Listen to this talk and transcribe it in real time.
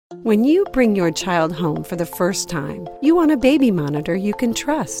When you bring your child home for the first time, you want a baby monitor you can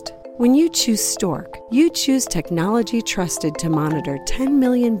trust. When you choose Stork, you choose technology trusted to monitor 10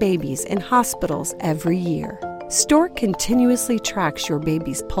 million babies in hospitals every year. Stork continuously tracks your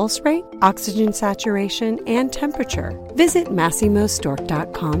baby's pulse rate, oxygen saturation, and temperature. Visit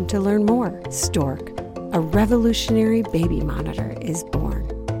MassimoStork.com to learn more. Stork, a revolutionary baby monitor, is born.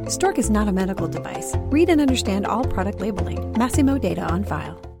 Stork is not a medical device. Read and understand all product labeling. Massimo data on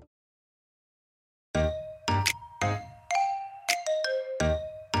file.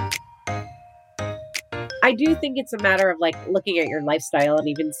 I do think it's a matter of like looking at your lifestyle and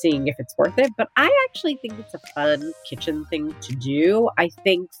even seeing if it's worth it. But I actually think it's a fun kitchen thing to do. I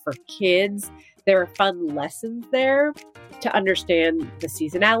think for kids, there are fun lessons there to understand the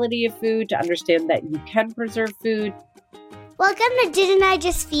seasonality of food, to understand that you can preserve food. Welcome to Didn't I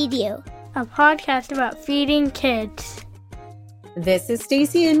Just Feed You? A podcast about feeding kids. This is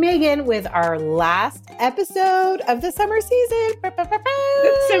Stacy and Megan with our last episode of the summer season.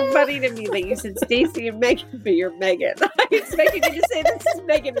 It's so funny to me that you said Stacy and Megan, but you're Megan. I expected you to say this is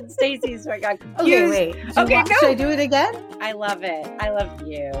Megan and Stacy, so I got confused. Okay, wait. Should I do it again? I love it. I love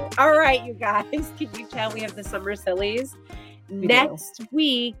you. All right, you guys. Can you tell we have the summer sillies? Next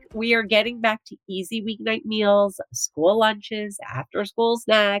week, we are getting back to easy weeknight meals, school lunches, after school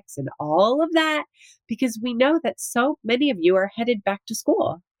snacks, and all of that, because we know that so many of you are headed back to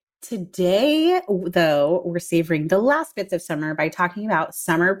school. Today, though, we're savoring the last bits of summer by talking about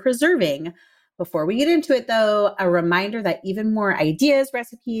summer preserving. Before we get into it, though, a reminder that even more ideas,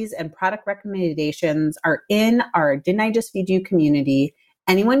 recipes, and product recommendations are in our Didn't I Just Feed You community.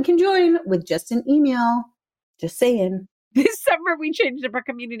 Anyone can join with just an email. Just saying. This summer, we changed up our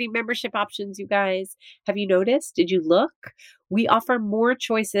community membership options, you guys. Have you noticed? Did you look? We offer more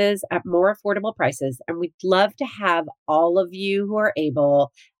choices at more affordable prices, and we'd love to have all of you who are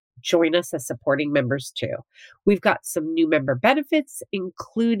able join us as supporting members too. We've got some new member benefits,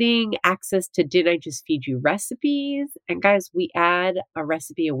 including access to Didn't I Just Feed You recipes. And guys, we add a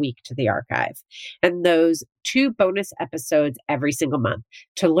recipe a week to the archive and those 2 bonus episodes every single month.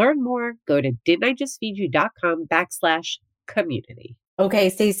 To learn more, go to didn'tijustfeedyou.com/community. Okay,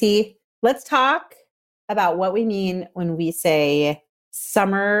 Stacy, let's talk about what we mean when we say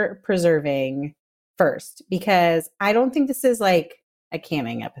summer preserving first, because I don't think this is like a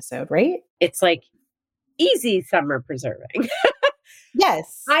canning episode, right? It's like easy summer preserving.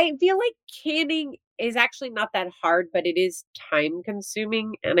 Yes. I feel like canning is actually not that hard, but it is time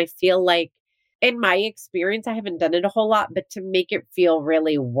consuming. And I feel like in my experience, I haven't done it a whole lot, but to make it feel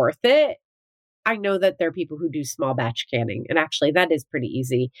really worth it, I know that there are people who do small batch canning, and actually that is pretty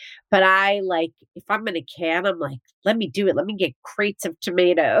easy. But I like, if I'm going to can, I'm like, let me do it. Let me get crates of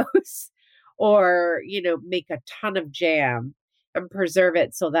tomatoes or, make a ton of jam and preserve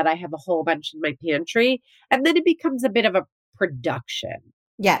it so that I have a whole bunch in my pantry. And then it becomes a bit of a production.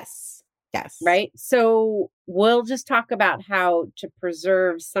 Yes. Right? So we'll just talk about how to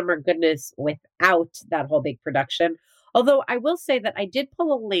preserve summer goodness without that whole big production. Although I will say that I did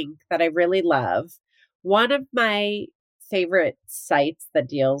pull a link that I really love. One of my favorite sites that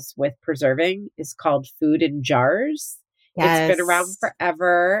deals with preserving is called Food in Jars. Yes. It's been around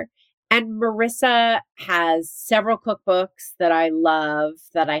forever. And Marissa has several cookbooks that I love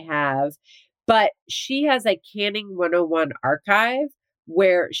that I have, but she has a Canning 101 archive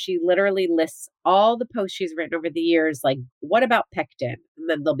where she literally lists all the posts she's written over the years, like, what about pectin? And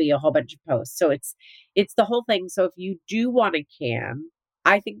then there'll be a whole bunch of posts. So it's the whole thing. So if you do want to can,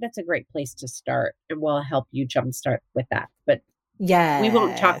 I think that's a great place to start, and we'll help you jumpstart with that. But yes, we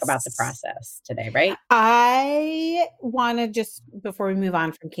won't talk about the process today, right? I want to just, before we move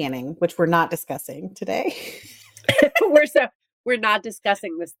on from canning, which we're not discussing today. We're not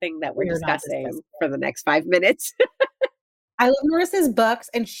discussing this thing that we're discussing for the next 5 minutes. I love Marissa's books,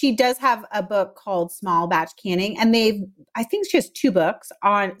 and she does have a book called Small Batch Canning, and I think she has 2 books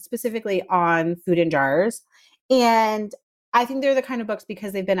specifically on food in jars. And I think they're the kind of books,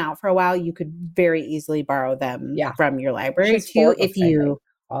 because they've been out for a while, you could very easily borrow them from your library too. If you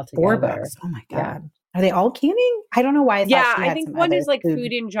 4 books. Oh my God. Yeah. Are they all canning? I don't know why. I think one is like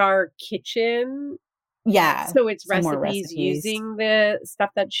food in jar kitchen. Yeah. So it's recipes using the stuff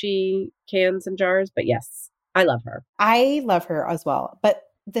that she cans and jars. But yes, I love her. I love her as well. But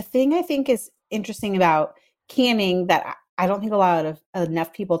the thing I think is interesting about canning that I don't think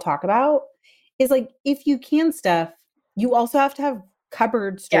enough people talk about is, like, if you can stuff, you also have to have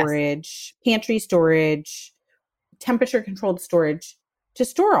cupboard storage, pantry storage, temperature controlled storage to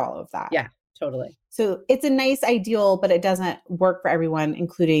store all of that. Yeah, totally. So it's a nice ideal, but it doesn't work for everyone,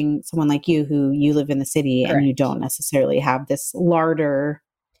 including someone like you, who you live in the city. Correct. And you don't necessarily have this larder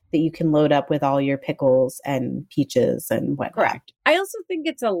that you can load up with all your pickles and peaches and whatnot. Correct. I also think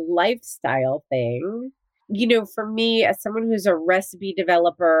it's a lifestyle thing. For me, as someone who's a recipe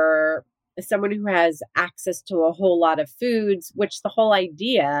developer, as someone who has access to a whole lot of foods, which the whole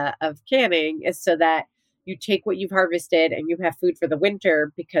idea of canning is so that you take what you've harvested and you have food for the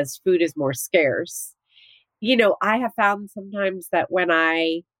winter because food is more scarce. I have found sometimes that when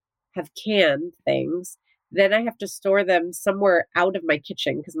I have canned things, then I have to store them somewhere out of my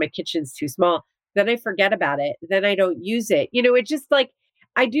kitchen because my kitchen's too small. Then I forget about it. Then I don't use it. It's just like,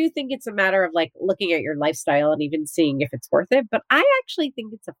 I do think it's a matter of like looking at your lifestyle and even seeing if it's worth it. But I actually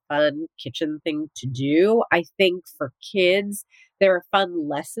think it's a fun kitchen thing to do. I think for kids, there are fun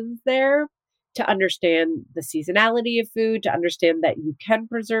lessons there to understand the seasonality of food, to understand that you can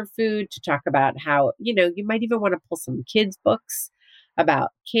preserve food, to talk about how, you might even want to pull some kids' books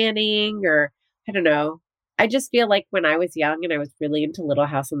about canning or I don't know. I just feel like when I was young and I was really into Little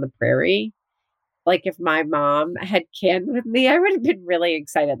House on the Prairie, like if my mom had canned with me, I would have been really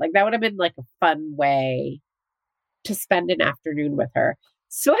excited. Like that would have been like a fun way to spend an afternoon with her.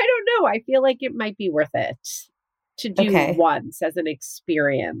 So I don't know. I feel like it might be worth it to do once as an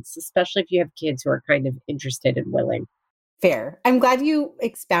experience, especially if you have kids who are kind of interested and willing. Fair. I'm glad you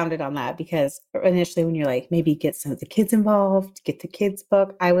expounded on that because initially when you're like, maybe get some of the kids involved, get the kids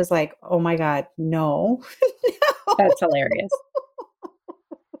book, I was like, oh my God, no. No. That's hilarious.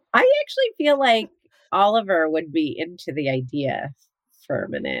 I actually feel like Oliver would be into the idea for a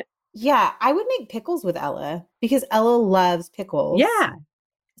minute. Yeah, I would make pickles with Ella because Ella loves pickles. Yeah.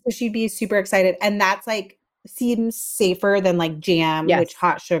 So she'd be super excited. And that's like, seems safer than like jam, which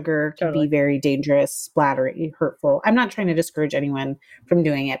hot sugar can be very dangerous, splattery, hurtful. I'm not trying to discourage anyone from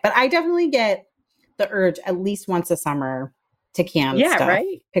doing it, but I definitely get the urge at least once a summer to can stuff,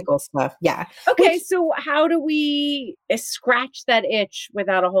 right? Pickle stuff. Yeah. Okay, so how do we scratch that itch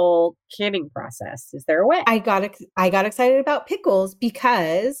without a whole canning process? Is there a way? I got excited about pickles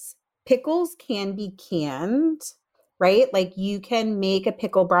because pickles can be canned, right? Like you can make a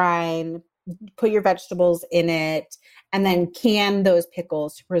pickle brine, put your vegetables in it, and then can those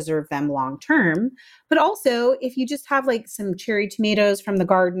pickles to preserve them long term. But also, if you just have like some cherry tomatoes from the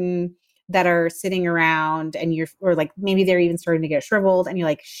garden that are sitting around and or like maybe they're even starting to get shriveled and you're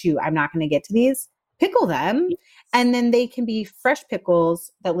like, shoot, I'm not going to get to these, pickle them. And then they can be fresh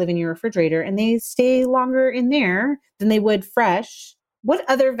pickles that live in your refrigerator and they stay longer in there than they would fresh. What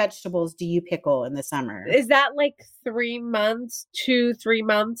other vegetables do you pickle in the summer? Is that like 3 months, 2-3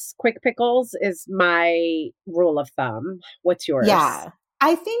 months? Quick pickles is my rule of thumb. What's yours? Yeah.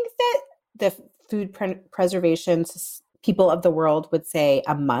 I think that the food preservation people of the world would say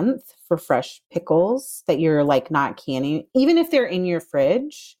a month for fresh pickles that you're like not canning, even if they're in your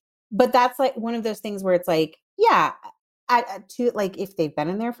fridge. But that's like one of those things where it's like, yeah, like if they've been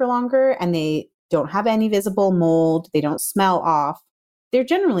in there for longer and they don't have any visible mold, they don't smell off, they're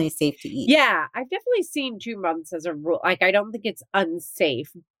generally safe to eat. Yeah, I've definitely seen 2 months as a rule. Like, I don't think it's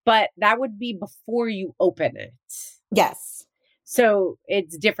unsafe, but that would be before you open it. Yes. So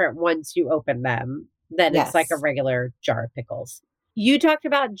it's different once you open them than it's like a regular jar of pickles. You talked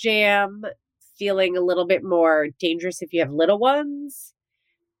about jam feeling a little bit more dangerous if you have little ones.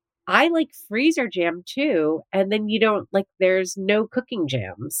 I like freezer jam too. And then there's no cooking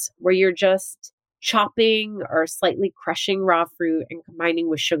jams where you're just chopping or slightly crushing raw fruit and combining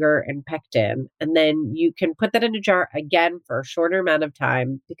with sugar and pectin. And then you can put that in a jar again for a shorter amount of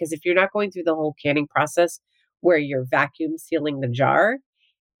time, because if you're not going through the whole canning process where you're vacuum sealing the jar,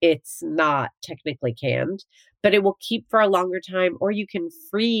 it's not technically canned, but it will keep for a longer time. Or you can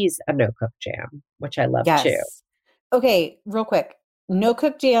freeze a no-cook jam, which I love too. Okay, real quick.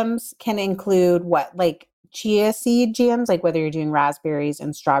 No-cook jams can include what? Like chia seed jams, like whether you're doing raspberries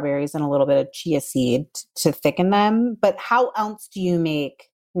and strawberries and a little bit of chia seed to thicken them. But how else do you make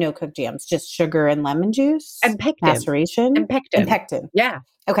no-cook jams? Just sugar and lemon juice? And pectin. Maceration? And pectin. And pectin. Yeah.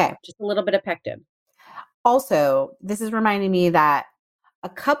 Okay. Just a little bit of pectin. Also, this is reminding me that a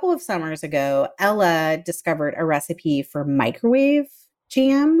couple of summers ago, Ella discovered a recipe for microwave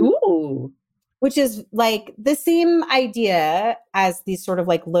jam. Ooh. Which is like the same idea as these sort of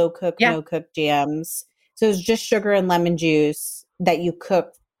like low cook, no cook jams. So it's just sugar and lemon juice that you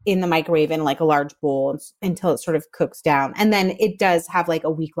cook in the microwave in like a large bowl until it sort of cooks down. And then it does have like a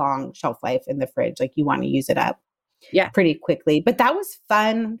week-long shelf life in the fridge. Like you want to use it up pretty quickly. But that was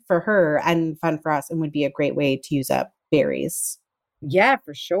fun for her and fun for us and would be a great way to use up berries. Yeah,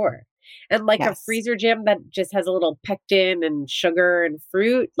 for sure. And like a freezer jam that just has a little pectin and sugar and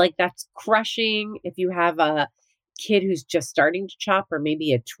fruit, like that's crushing. If you have a kid who's just starting to chop, or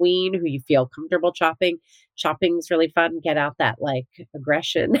maybe a tween who you feel comfortable chopping. Chopping's really fun. Get out that like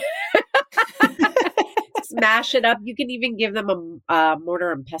aggression. Smash it up. You can even give them a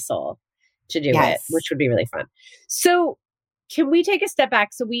mortar and pestle to do it, which would be really fun. So can we take a step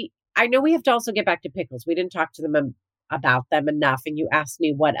back? I know we have to also get back to pickles. We didn't talk to them about them enough. And you asked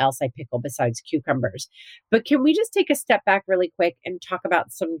me what else I pickle besides cucumbers. But can we just take a step back really quick and talk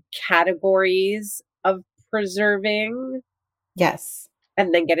about some categories of preserving? Yes.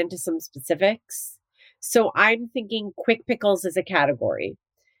 And then get into some specifics. So I'm thinking quick pickles is a category.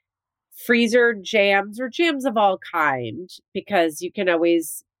 Freezer jams or jams of all kind, because you can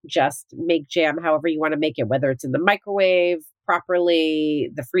always just make jam however you want to make it, whether it's in the microwave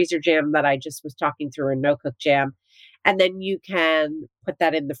properly, the freezer jam that I just was talking through, or no cook jam. And then you can put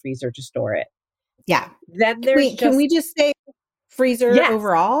that in the freezer to store it. Yeah. Then there's can we just say freezer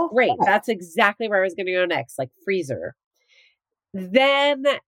overall? Great. Yeah. That's exactly where I was going to go next, like freezer. Then,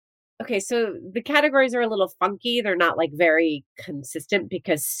 okay, so the categories are a little funky. They're not like very consistent,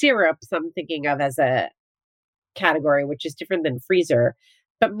 because syrups I'm thinking of as a category, which is different than freezer.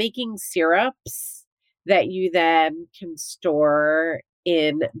 But making syrups that you then can store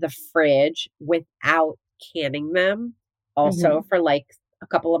in the fridge without canning them, also for like a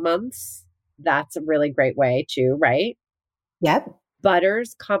couple of months. That's a really great way too, right? Yep.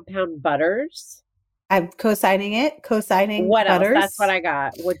 Butters, compound butters. I'm co-signing it. Co-signing what butters. Else? That's what I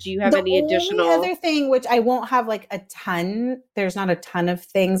got. What do you have? Any additional? The other thing, which I won't have like a ton. There's not a ton of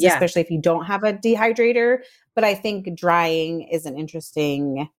things, especially if you don't have a dehydrator. But I think drying is an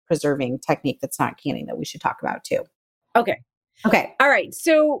interesting preserving technique that's not canning that we should talk about too. Okay. Okay. All right.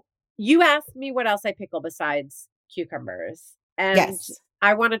 So you asked me what else I pickle besides cucumbers. And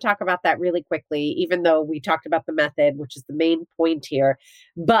I want to talk about that really quickly, even though we talked about the method, which is the main point here.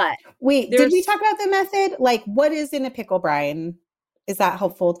 But wait, did we talk about the method? Like, what is in a pickle brine? Is that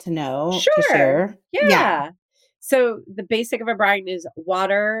helpful to know? Sure. To share? Yeah. So the basic of a brine is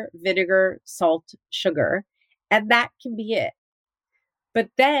water, vinegar, salt, sugar, and that can be it. But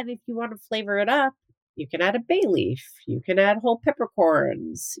then if you want to flavor it up, you can add a bay leaf. You can add whole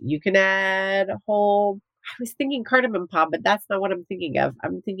peppercorns. You can add I was thinking cardamom pod, but that's not what I'm thinking of.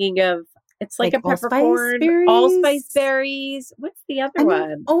 I'm thinking of, it's like a peppercorn, allspice berries. What's the other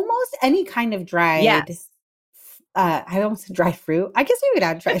one? Almost any kind of dried. Yes. I almost said dried fruit. I guess you could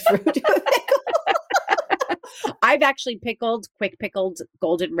add dried fruit to a pickle. I've actually quick pickled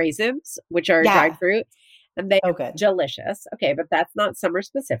golden raisins, which are dried fruit, and they're delicious. Okay, but that's not summer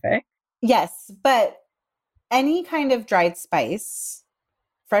specific. Yes, but any kind of dried spice,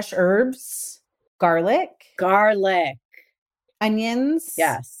 fresh herbs, garlic, onions.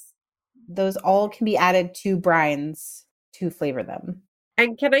 Yes. Those all can be added to brines to flavor them.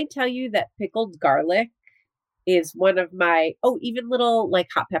 And can I tell you that pickled garlic is one of my, even little like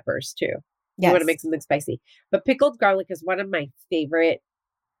hot peppers too. Yes. You want to make something spicy. But pickled garlic is one of my favorite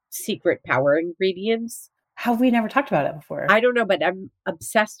secret power ingredients. How have we never talked about it before? I don't know, but I'm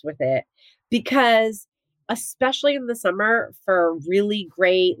obsessed with it because especially in the summer for really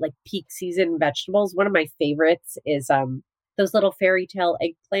great like peak season vegetables, one of my favorites is those little fairy tale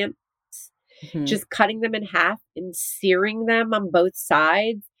eggplants. Just cutting them in half and searing them on both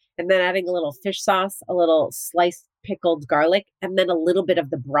sides, and then adding a little fish sauce, a little sliced pickled garlic, and then a little bit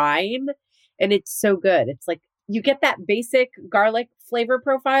of the brine. And it's so good. It's like you get that basic garlic flavor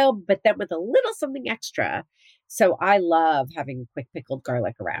profile, but then with a little something extra. So I love having quick pickled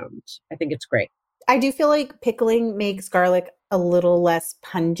garlic around. I think it's great. I do feel like pickling makes garlic a little less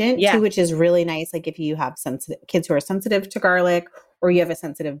pungent too, which is really nice. Like if you have kids who are sensitive to garlic, or you have a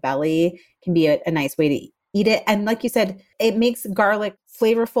sensitive belly, can be a nice way to eat it. And like you said, it makes garlic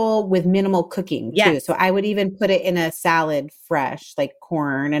flavorful with minimal cooking too. So I would even put it in a salad fresh, like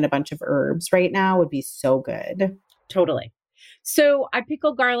corn and a bunch of herbs right now would be so good. Totally. So I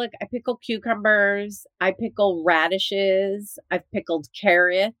pickle garlic, I pickle cucumbers, I pickle radishes, I've pickled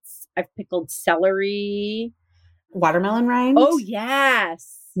carrots, I've pickled celery. Watermelon rinds? Oh,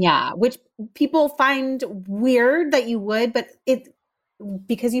 yes. Yeah, which people find weird that you would, but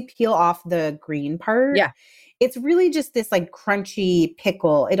because you peel off the green part, it's really just this like crunchy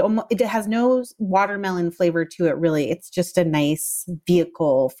pickle. It has no watermelon flavor to it, really. It's just a nice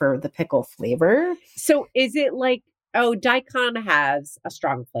vehicle for the pickle flavor. So is it like, daikon has a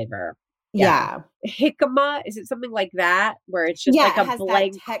strong flavor. Yeah. Jicama, is it something like that where it's just like a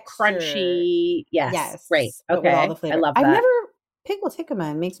blank, crunchy? Yes. Great. Okay. I love that. I've never pickled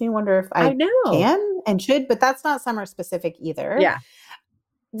jicama. It makes me wonder if I can and should, but that's not summer specific either. Yeah.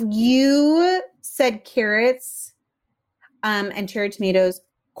 You said carrots and cherry tomatoes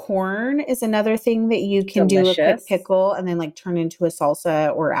corn is another thing that you can do a quick Delicious. pickle and then like turn into a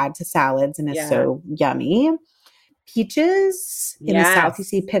salsa or add to salads and is so yummy. Peaches in the South, you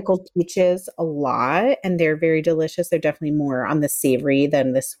see pickled peaches a lot and they're very delicious. They're definitely more on the savory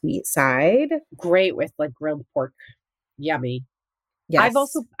than the sweet side. Great with like grilled pork. Yummy. Yes.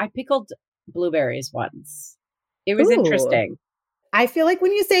 I pickled blueberries once. It was interesting. I feel like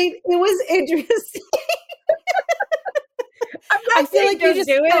when you say it was interesting, I feel like you just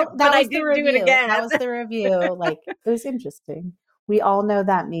do it, but I didn't do it again. That was the review. Like, it was interesting. We all know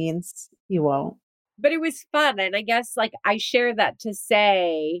that means you won't. But it was fun. And I guess like I share that to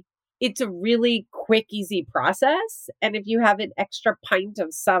say it's a really quick, easy process. And if you have an extra pint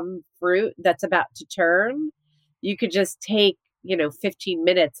of some fruit that's about to turn, you could just take, 15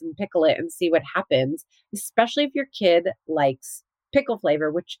 minutes and pickle it and see what happens, especially if your kid likes pickle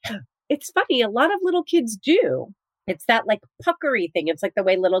flavor, which it's funny. A lot of little kids do. It's that like puckery thing. It's like the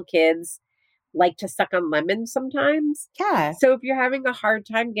way little kids like to suck on lemons sometimes. Yeah. So if you're having a hard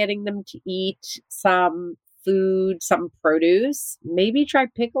time getting them to eat some food, some produce, maybe try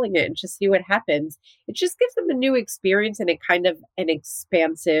pickling it and just see what happens. It just gives them a new experience and a kind of an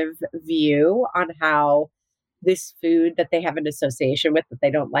expansive view on how this food that they have an association with that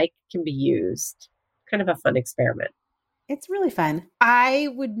they don't like can be used. Kind of a fun experiment. It's really fun. I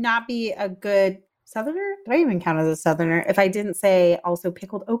would not be a good Southerner. Do I even count as a Southerner if I didn't say also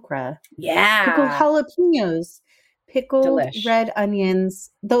pickled okra? Yeah. Pickled jalapenos, pickled Delish. red onions.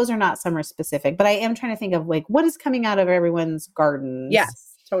 Those are not summer specific, but I am trying to think of like what is coming out of everyone's gardens.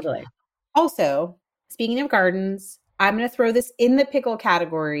 Yes, totally. Also, speaking of gardens, I'm going to throw this in the pickle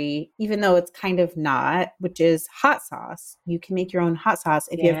category, even though it's kind of not, which is hot sauce. You can make your own hot sauce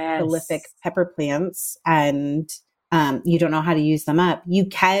if you have prolific pepper plants and you don't know how to use them up. You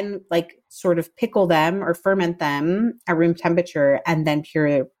can like sort of pickle them or ferment them at room temperature and then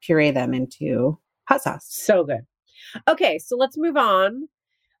puree them into hot sauce. So good. Okay, so let's move on.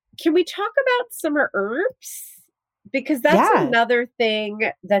 Can we talk about summer herbs? Because that's another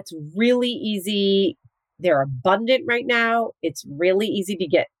thing that's really easy. They're abundant right now. It's really easy to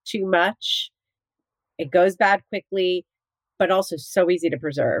get too much. It goes bad quickly, but also so easy to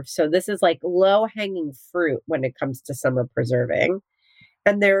preserve. So this is like low-hanging fruit when it comes to summer preserving.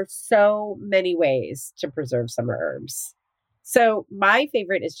 And there are so many ways to preserve summer herbs. So my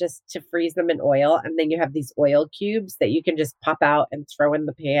favorite is just to freeze them in oil. And then you have these oil cubes that you can just pop out and throw in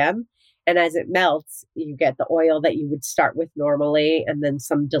the pan. And as it melts, you get the oil that you would start with normally and then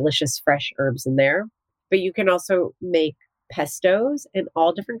some delicious fresh herbs in there. But you can also make pestos and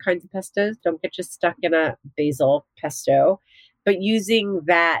all different kinds of pestos. Don't get just stuck in a basil pesto, but using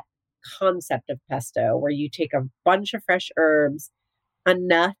that concept of pesto where you take a bunch of fresh herbs, a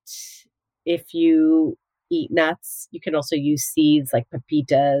nut. If you eat nuts, you can also use seeds like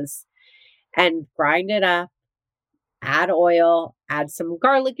pepitas and grind it up, add oil, add some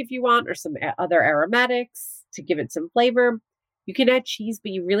garlic if you want, or some other aromatics to give it some flavor. You can add cheese,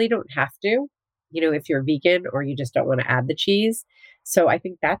 but you really don't have to, if you're vegan or you just don't want to add the cheese. So I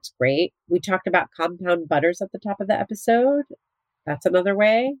think that's great. We talked about compound butters at the top of the episode. That's another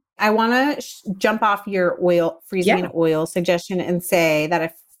way. I want to jump off your freezing in oil suggestion and say that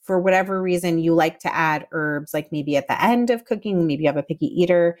if for whatever reason you like to add herbs, like maybe at the end of cooking, maybe you have a picky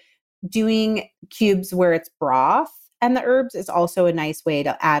eater, doing cubes where it's broth and the herbs is also a nice way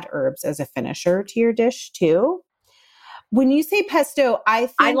to add herbs as a finisher to your dish too. When you say pesto, I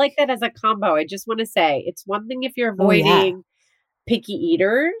like that as a combo. I just want to say it's one thing if you're avoiding picky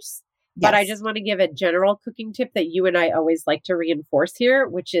eaters, but I just want to give a general cooking tip that you and I always like to reinforce here,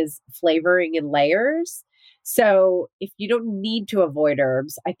 which is flavoring in layers. So if you don't need to avoid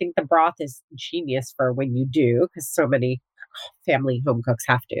herbs, I think the broth is genius for when you do, because so many family home cooks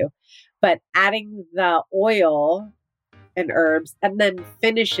have to. But adding the oil and herbs and then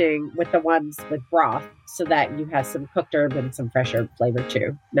finishing with the ones with broth so that you have some cooked herb and some fresh herb flavor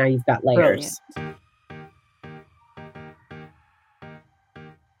too. Now you've got layers. Brilliant.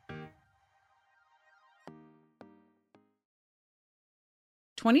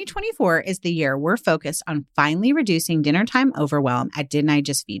 2024 is the year we're focused on finally reducing dinner time overwhelm at Didn't I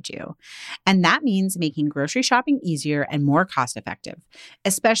Just Feed You? And that means making grocery shopping easier and more cost-effective,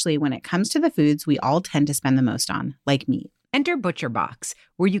 especially when it comes to the foods we all tend to spend the most on, like meat. Enter ButcherBox,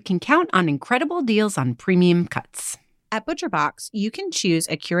 where you can count on incredible deals on premium cuts. At ButcherBox, you can choose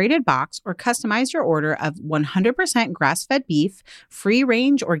a curated box or customize your order of 100% grass-fed beef,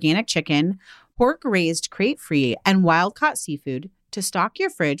 free-range organic chicken, pork-raised crate-free, and wild-caught seafood to stock your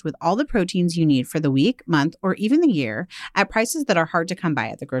fridge with all the proteins you need for the week, month, or even the year at prices that are hard to come by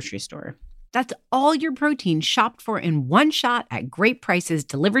at the grocery store. That's all your protein shopped for in one shot at great prices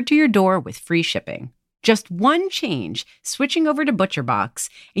delivered to your door with free shipping. Just one change, switching over to ButcherBox,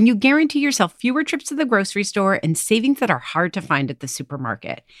 and you guarantee yourself fewer trips to the grocery store and savings that are hard to find at the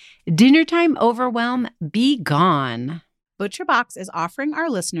supermarket. Dinner time overwhelm, be gone. ButcherBox is offering our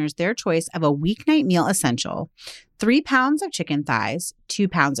listeners their choice of a weeknight meal essential: 3 pounds of chicken thighs, 2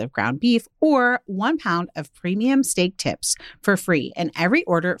 pounds of ground beef, or 1 pound of premium steak tips for free in every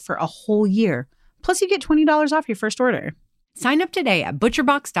order for a whole year. Plus, you get $20 off your first order. Sign up today at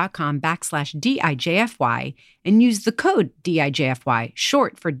butcherbox.com/DIJFY and use the code DIJFY,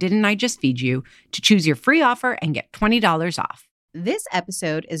 short for Didn't I Just Feed You, to choose your free offer and get $20 off. This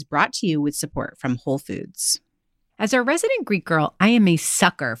episode is brought to you with support from Whole Foods. As a resident Greek girl, I am a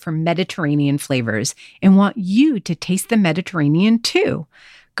sucker for Mediterranean flavors and want you to taste the Mediterranean too.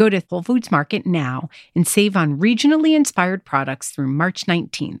 Go to Whole Foods Market now and save on regionally inspired products through March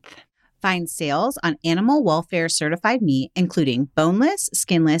 19th. Find sales on animal welfare certified meat, including boneless,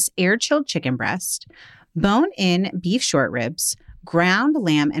 skinless, air-chilled chicken breast, bone-in beef short ribs, ground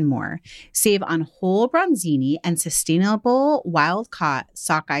lamb, and more. Save on whole bronzini and sustainable wild-caught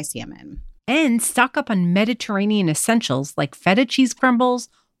sockeye salmon. And stock up on Mediterranean essentials like feta cheese crumbles,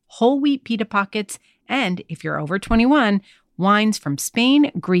 whole wheat pita pockets, and, if you're over 21, wines from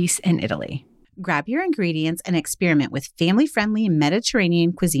Spain, Greece, and Italy. Grab your ingredients and experiment with family-friendly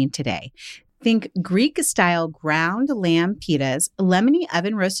Mediterranean cuisine today. Think Greek-style ground lamb pitas, lemony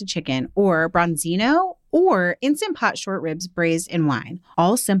oven-roasted chicken, or bronzino, or instant pot short ribs braised in wine.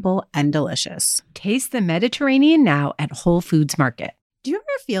 All simple and delicious. Taste the Mediterranean now at Whole Foods Market. Do you ever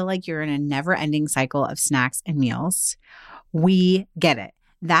feel like you're in a never-ending cycle of snacks and meals? We get it.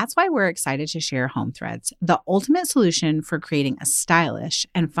 That's why we're excited to share Home Threads, the ultimate solution for creating a stylish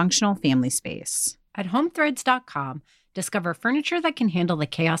and functional family space. At homethreads.com, discover furniture that can handle the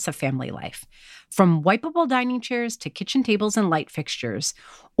chaos of family life. From wipeable dining chairs to kitchen tables and light fixtures.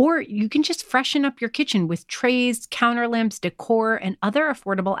 Or you can just freshen up your kitchen with trays, counter lamps, decor, and other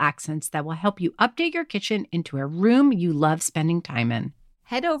affordable accents that will help you update your kitchen into a room you love spending time in.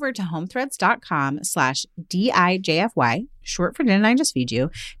 Head over to homethreads.com/DIJFY, short for Didn't I Just Feed You,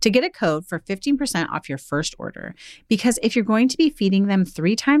 to get a code for 15% off your first order. Because if you're going to be feeding them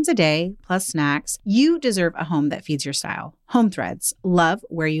 3 times a day, plus snacks, you deserve a home that feeds your style. Home Threads, love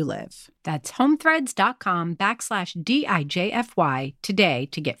where you live. That's homethreads.com/DIJFY today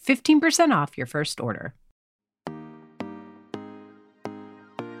to get 15% off your first order.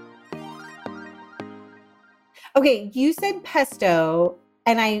 Okay, you said pesto.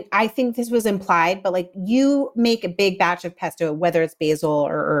 And I think this was implied, but like you make a big batch of pesto, whether it's basil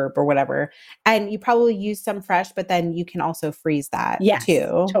or herb or whatever, and you probably use some fresh, but then you can also freeze that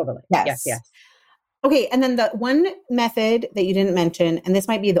too. Totally. Yes. Okay. And then the one method that you didn't mention, and this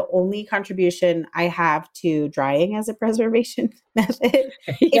might be the only contribution I have to drying as a preservation method,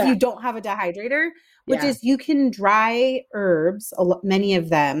 if you don't have a dehydrator, which is you can dry herbs, many of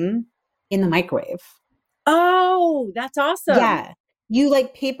them, in the microwave. Oh, that's awesome. Yeah. You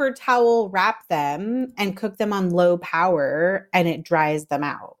like paper towel wrap them and cook them on low power and it dries them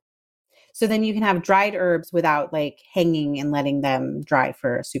out. So then you can have dried herbs without like hanging and letting them dry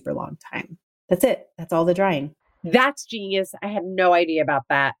for a super long time. That's it. That's all the drying. That's genius. I had no idea about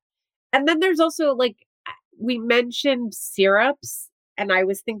that. And then there's also like, we mentioned syrups and I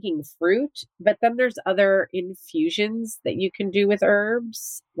was thinking fruit, but then there's other infusions that you can do with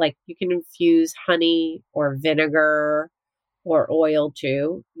herbs. Like you can infuse honey or vinegar or oil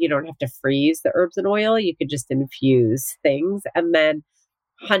too. You don't have to freeze the herbs in oil. You could just infuse things. And then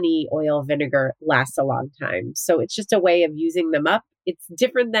honey, oil, vinegar lasts a long time. So it's just a way of using them up. It's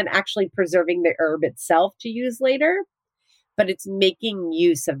different than actually preserving the herb itself to use later, but it's making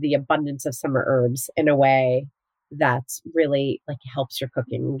use of the abundance of summer herbs in a way that's really like helps your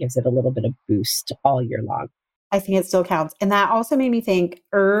cooking and gives it a little bit of boost all year long. I think it still counts. And that also made me think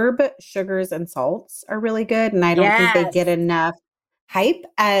herb, sugars, and salts are really good. And I don't think they get enough hype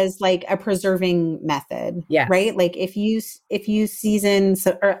as like a preserving method. Yeah. Right. Like if you season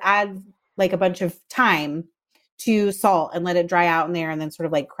or add like a bunch of thyme to salt and let it dry out in there and then sort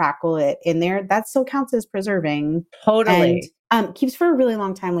of like crackle it in there, that still counts as preserving. Totally. And keeps for a really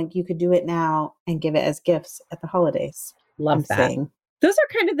long time. Like you could do it now and give it as gifts at the holidays. Love that. Saying. Those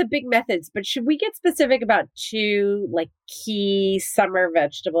are kind of the big methods, but should we get specific about 2 like key summer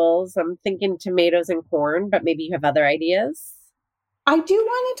vegetables? I'm thinking tomatoes and corn, but maybe you have other ideas. I do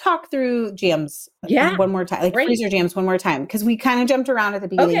want to talk through jams one more time, like freezer jams one more time, because we kind of jumped around at the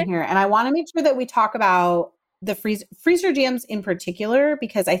beginning here. And I want to make sure that we talk about the freezer jams in particular,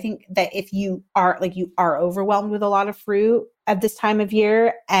 because I think that if you are overwhelmed with a lot of fruit at this time of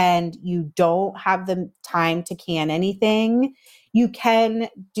year and you don't have the time to can anything, you can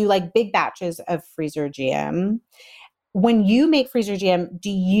do like big batches of freezer jam. When you make freezer jam, do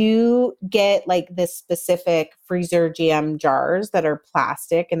you get like this specific freezer jam jars that are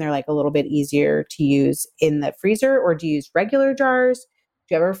plastic and they're like a little bit easier to use in the freezer, or do you use regular jars?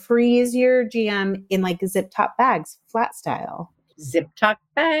 Do you ever freeze your jam in like zip top bags, flat style? Zip top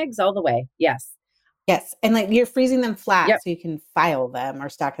bags all the way. Yes. Yes. And like you're freezing them flat Yep. so you can file them or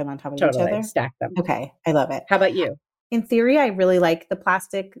stack them on top of Totally. each other? Stack them. Okay. I love it. How about you? In theory, I really like the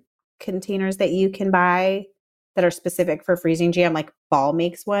plastic containers that you can buy that are specific for freezing jam, like Ball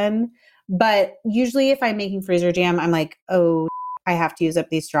makes one. But usually if I'm making freezer jam, I'm like, oh, I have to use up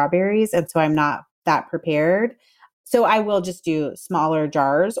these strawberries. And so I'm not that prepared. So I will just do smaller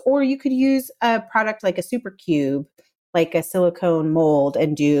jars, or you could use a product like a Super Cube, like a silicone mold,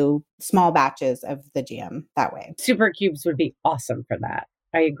 and do small batches of the jam that way. Super cubes would be awesome for that.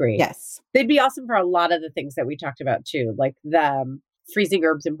 I agree. Yes. They'd be awesome for a lot of the things that we talked about too, like the freezing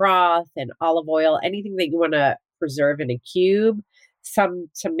herbs and broth and olive oil, anything that you want to preserve in a cube, some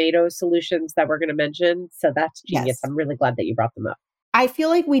tomato solutions that we're going to mention. So that's genius. Yes. I'm really glad that you brought them up. I feel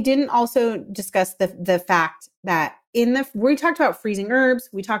like we didn't also discuss the fact that we talked about freezing herbs,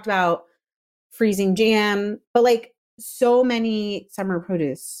 we talked about freezing jam, but like so many summer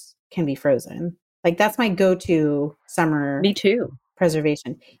produce can be frozen. Like that's my go-to summer Me too.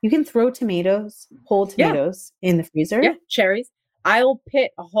 preservation. You can throw tomatoes, whole tomatoes in the freezer. Yeah, cherries. I'll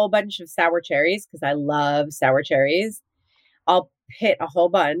pit a whole bunch of sour cherries because I love sour cherries. I'll pit a whole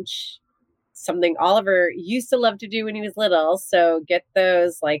bunch. Something Oliver used to love to do when he was little. So get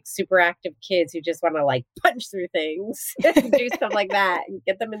those like super active kids who just want to like punch through things and do stuff like that and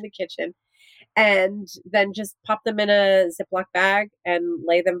get them in the kitchen. And then just pop them in a Ziploc bag and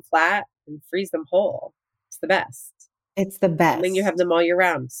lay them flat and freeze them whole. It's the best. It's the best. And then you have them all year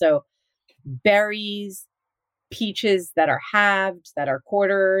round. So berries, peaches that are halved, that are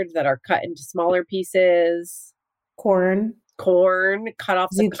quartered, that are cut into smaller pieces. corn, Cut off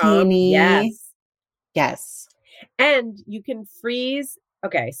the cob. zucchini. Yes. Yes. And you can freeze.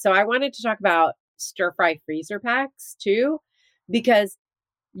 Okay. So I wanted to talk about stir fry freezer packs too, because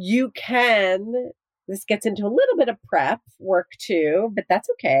this gets into a little bit of prep work too, but that's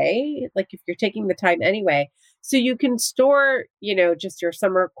okay. Like if you're taking the time anyway. So you can store, just your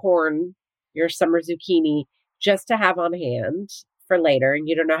summer corn, your summer zucchini, just to have on hand for later. And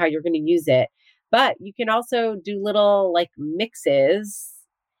you don't know how you're going to use it. But you can also do little like mixes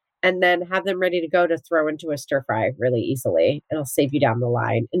and then have them ready to go to throw into a stir fry really easily. It'll save you down the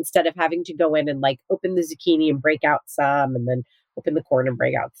line instead of having to go in and like open the zucchini and break out some and then open the corn and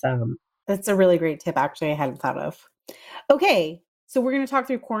break out some. That's a really great tip. Actually, I hadn't thought of. Okay. So we're going to talk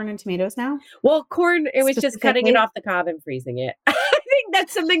through corn and tomatoes now. Well, corn, it was just cutting it off the cob and freezing it. I think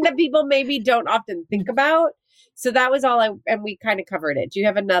that's something that people maybe don't often think about. So that was all and we kind of covered it. Do you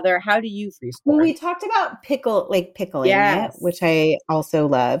have another? How do you freeze corn? Well, we talked about pickling Yes. it, which I also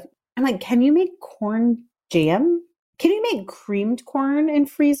love. I'm like, can you make corn jam? Can you make creamed corn and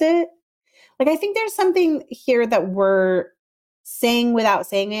freeze it? Like, I think there's something here that we're saying without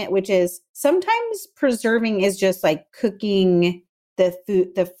saying it, which is sometimes preserving is just like cooking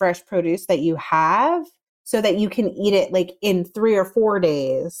the fresh produce that you have so that you can eat it like in 3 or 4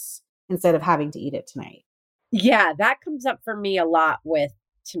 days instead of having to eat it tonight. Yeah, that comes up for me a lot with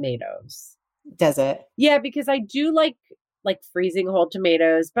tomatoes. Does it? Yeah, because I do like freezing whole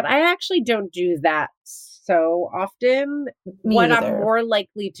tomatoes, but I actually don't do that so often. Me what either. I'm more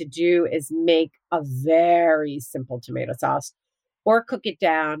likely to do is make a very simple tomato sauce or cook it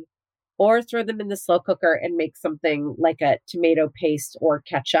down or throw them in the slow cooker and make something like a tomato paste or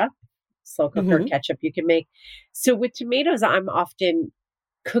ketchup, slow cooker ketchup you can make. So with tomatoes, I'm often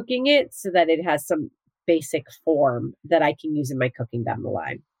cooking it so that it has some basic form that I can use in my cooking down the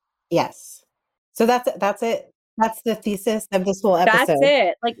line. Yes. So that's it. That's the thesis of this whole episode. That's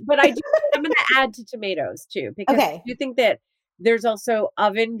it. But I'm going to add to tomatoes too, because I do think that there's also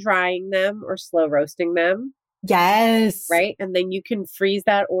oven drying them or slow roasting them. Yes. Right. And then you can freeze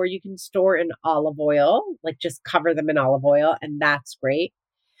that, or you can store in olive oil, like just cover them in olive oil. And that's great.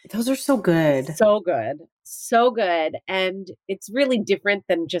 Those are so good. So good. So good. And it's really different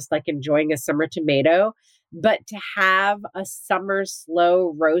than just like enjoying a summer tomato, but to have a summer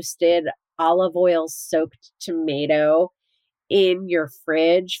slow roasted olive oil soaked tomato in your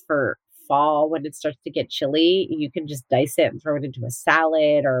fridge for fall when it starts to get chilly, you can just dice it and throw it into a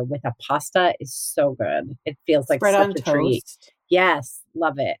salad or with a pasta is so good. It feels like Spread such on a toast. treat. Yes,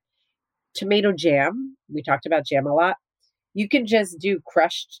 love it. Tomato jam. We talked about jam a lot. You can just do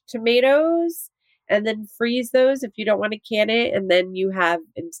crushed tomatoes and then freeze those if you don't want to can it. And then you have,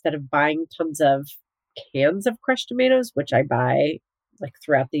 instead of buying tons of cans of crushed tomatoes, which I buy like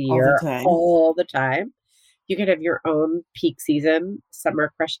throughout the year, all the time, you can have your own peak season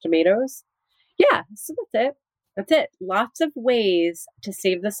summer crushed tomatoes. Yeah, so that's it. That's it. Lots of ways to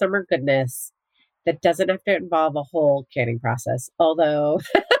save the summer goodness that doesn't have to involve a whole canning process. Although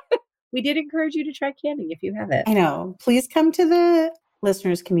we did encourage you to try canning if you haven't. I know. Please come to the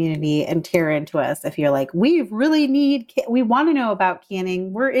listeners community and tear into us if you're like, we really need, we want to know about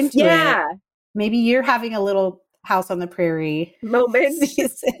canning. We're into it. Maybe you're having a little house on the prairie moment.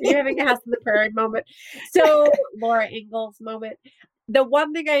 You're having a house on the prairie moment. So Laura Ingalls moment. The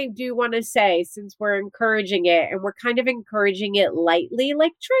one thing I do want to say, since we're encouraging it, and we're kind of encouraging it lightly,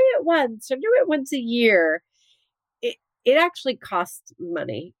 like try it once or do it once a year. It actually costs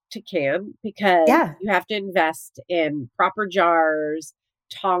money to can because you have to invest in proper jars,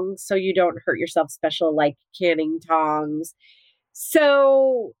 tongs so you don't hurt yourself, special like canning tongs.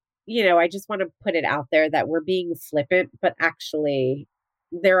 So, I just want to put it out there that we're being flippant, but actually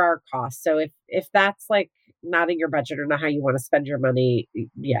there are costs. So if that's like not in your budget or not how you want to spend your money,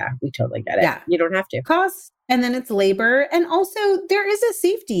 we totally get it. Yeah. You don't have to. Costs, and then it's labor. And also there is a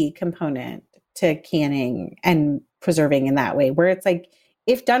safety component to canning and preserving in that way, where it's like,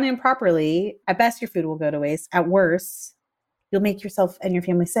 if done improperly, at best your food will go to waste. At worst, you'll make yourself and your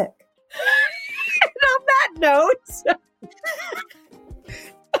family sick. And on that note,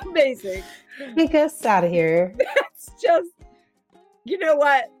 amazing. Take us out of here. That's just, you know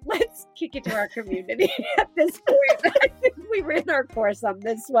what? Let's kick it to our community at this point. I think we ran our course on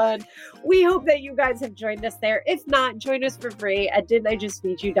this one. We hope that you guys have joined us there. If not, join us for free at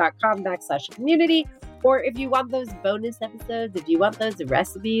didn'tijustfeedyou.com/community. Or if you want those bonus episodes, if you want those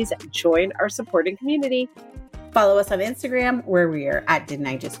recipes, join our supporting community. Follow us on Instagram, where we are at Didn't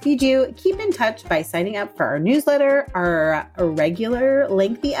I Just Feed You. Keep in touch by signing up for our newsletter. Our regular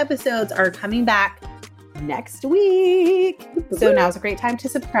lengthy episodes are coming back next week. So now's a great time to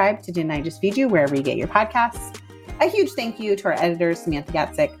subscribe to Didn't I Just Feed You, wherever you get your podcasts. A huge thank you to our editor, Samantha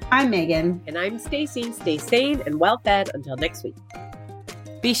Gatzik. I'm Megan. And I'm Stacy. Stay sane and well fed until next week.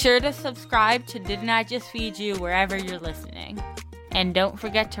 Be sure to subscribe to Didn't I Just Feed You wherever you're listening. And don't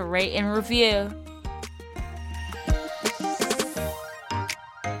forget to rate and review.